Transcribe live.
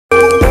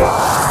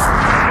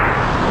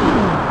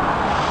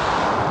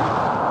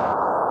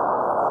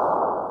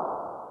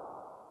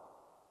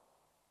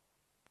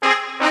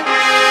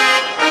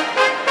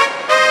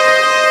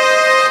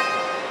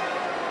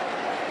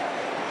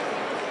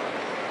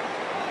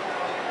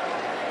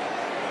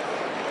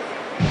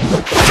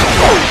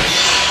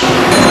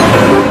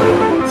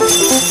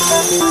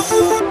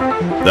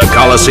The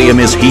Coliseum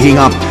is heating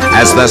up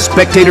as the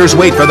spectators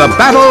wait for the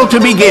battle to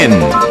begin.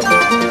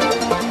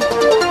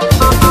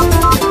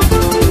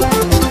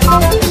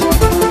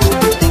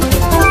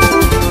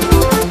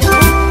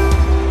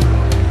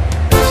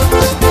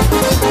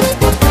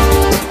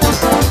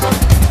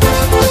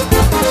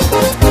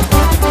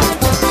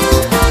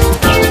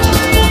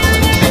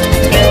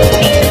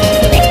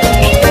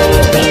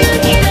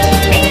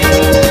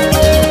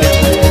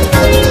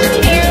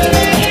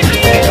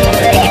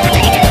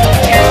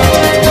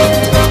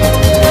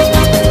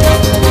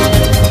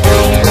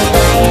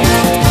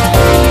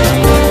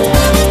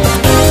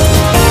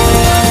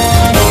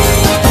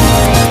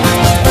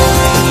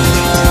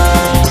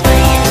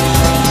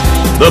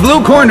 The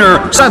blue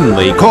corner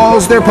suddenly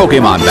calls their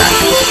Pokémon back.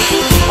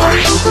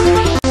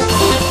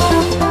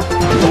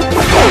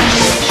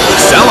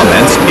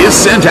 Salamence is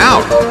sent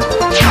out.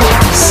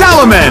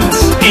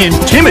 Salamence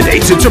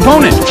intimidates its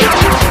opponent.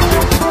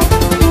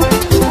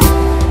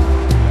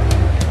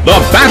 The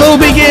battle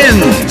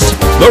begins.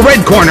 The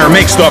red corner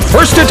makes the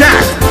first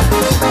attack.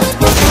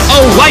 A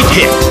light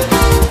hit.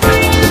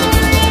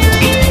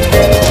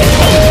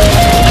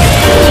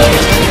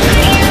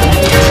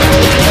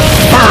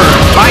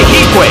 Burned by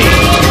Heat Wave.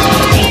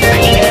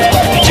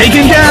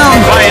 Taken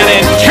down by an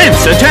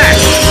intense attack.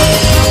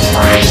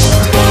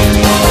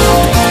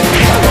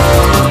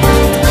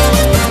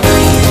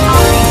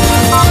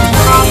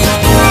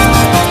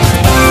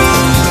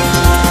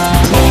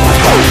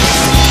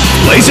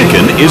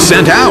 Blaziken is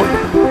sent out.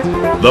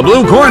 The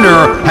blue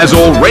corner has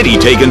already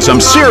taken some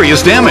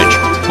serious damage,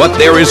 but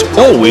there is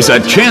always a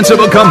chance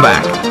of a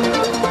comeback.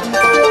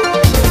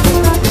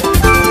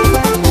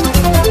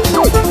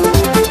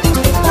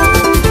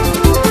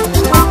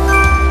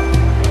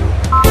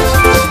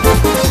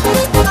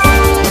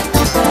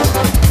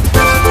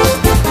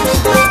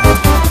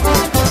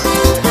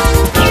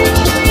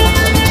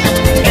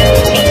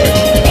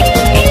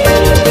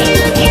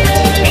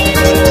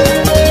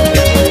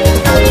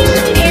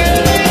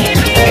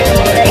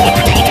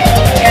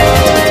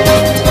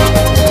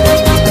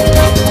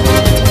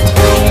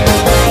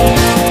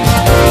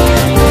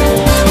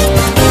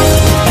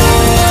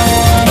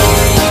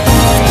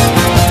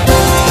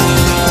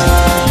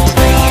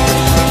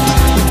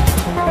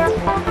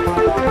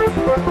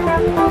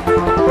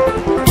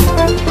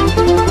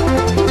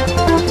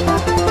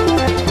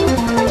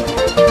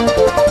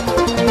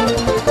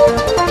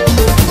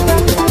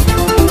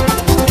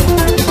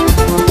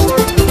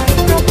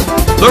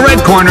 The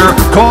red corner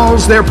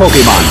calls their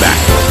Pokémon back.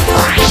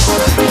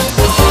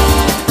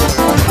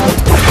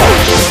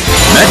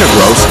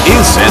 Metagross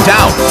is sent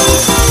out.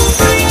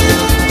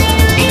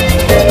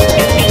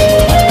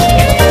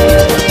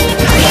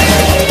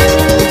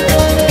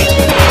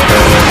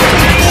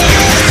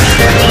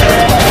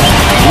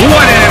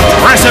 What an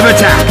impressive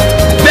attack!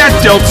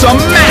 That dealt some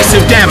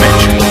massive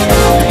damage!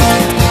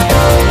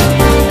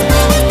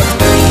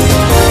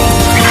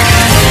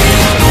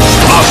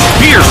 A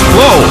fierce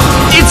blow!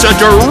 It's a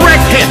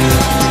direct hit!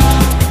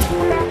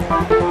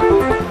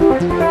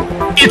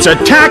 Its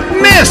attack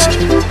missed!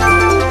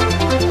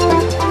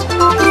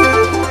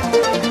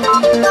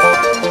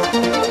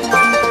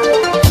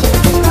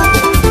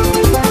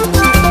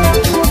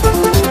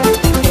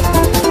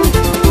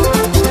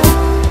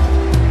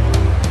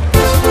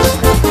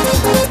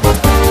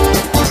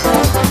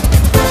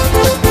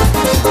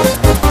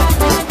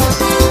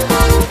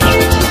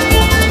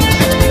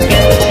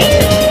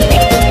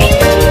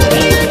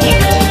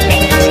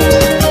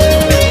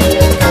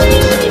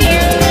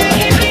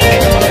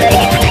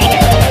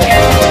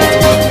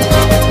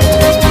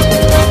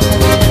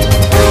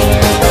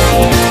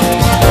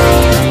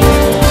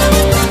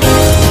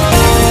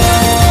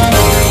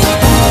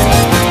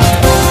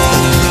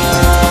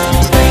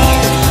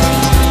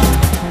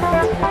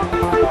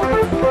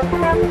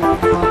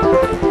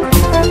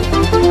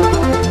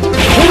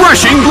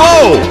 Rushing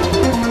blow!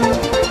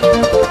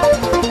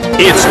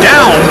 It's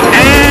down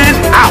and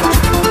out!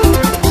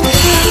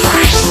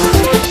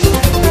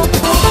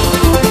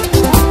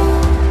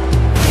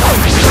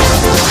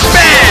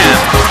 Bam!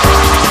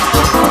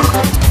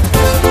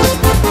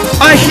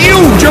 A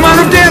huge amount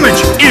of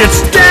damage!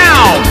 It's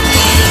down!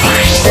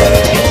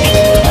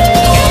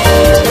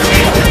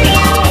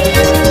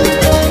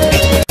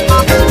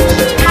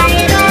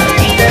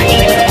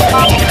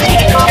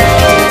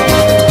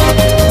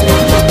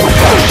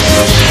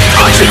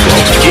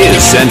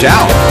 Is sent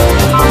out.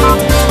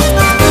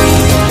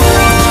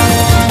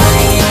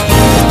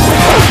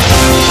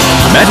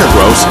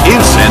 Metagross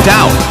is sent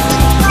out.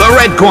 The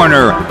red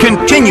corner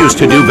continues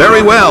to do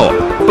very well,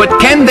 but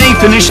can they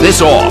finish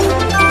this off?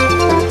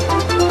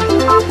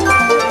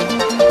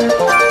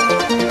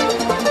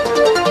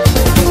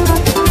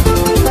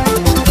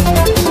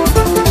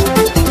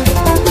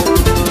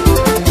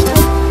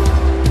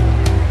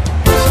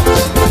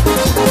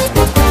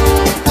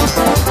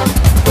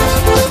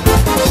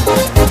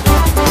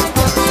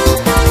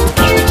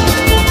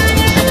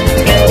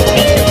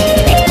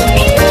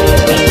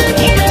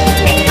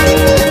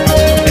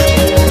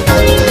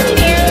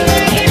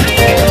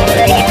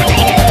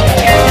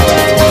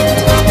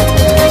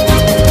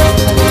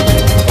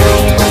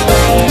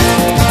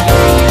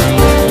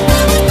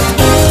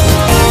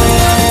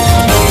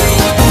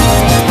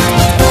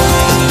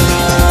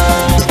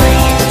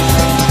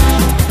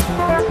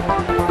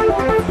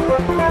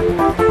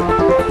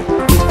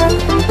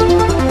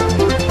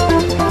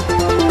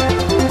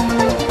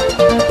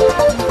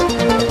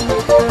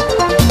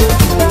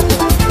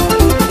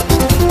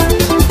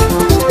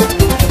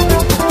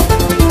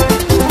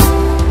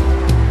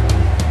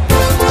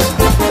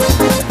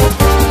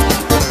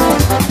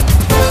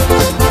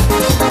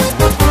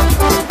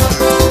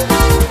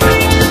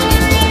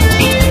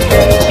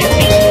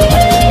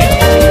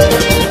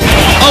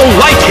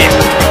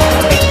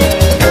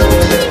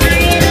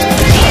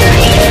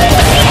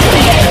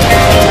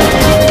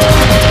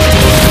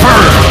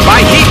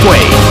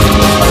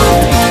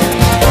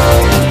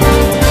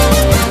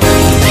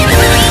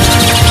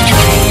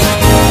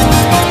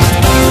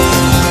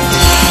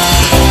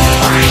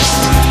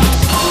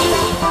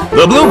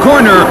 The blue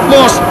corner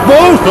lost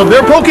both of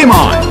their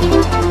Pokémon.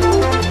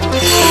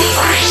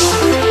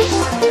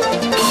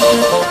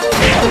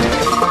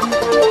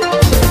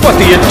 But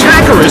the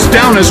attacker is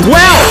down as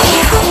well!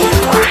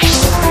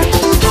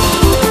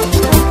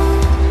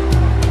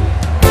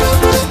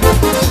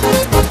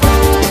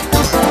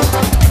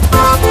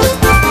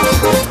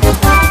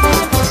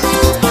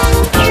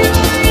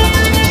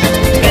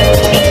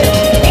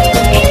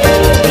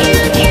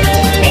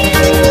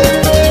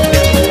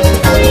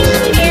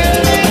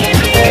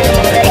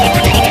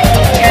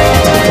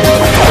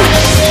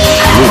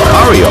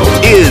 Lucario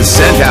is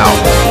sent out.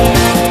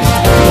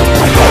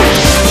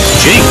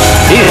 Jynx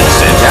is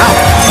sent out.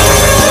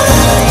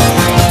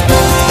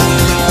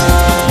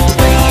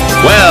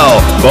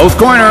 Well, both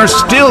corners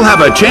still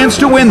have a chance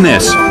to win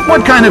this.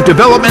 What kind of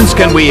developments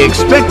can we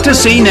expect to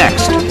see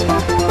next?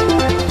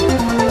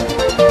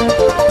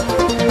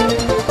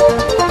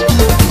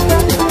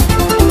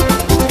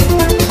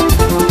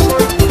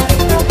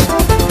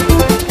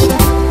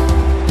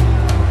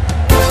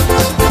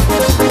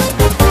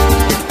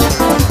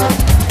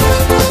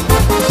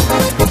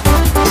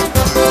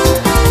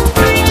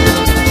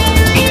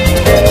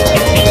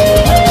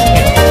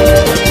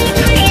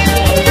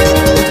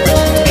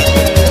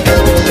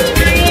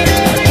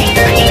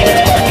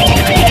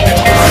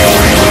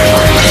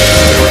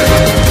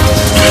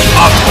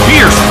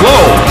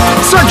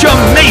 Such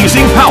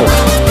amazing power!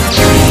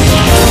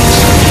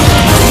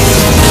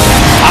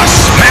 A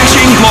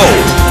smashing blow!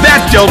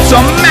 That dealt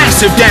some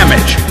massive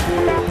damage!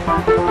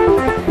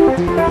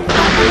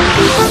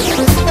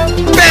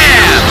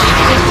 Bam!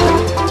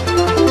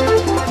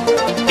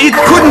 It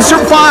couldn't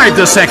survive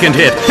the second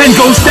hit and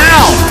goes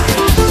down!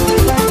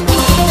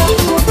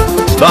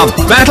 The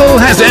battle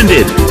has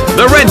ended!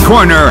 The red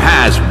corner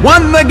has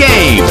won the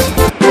game!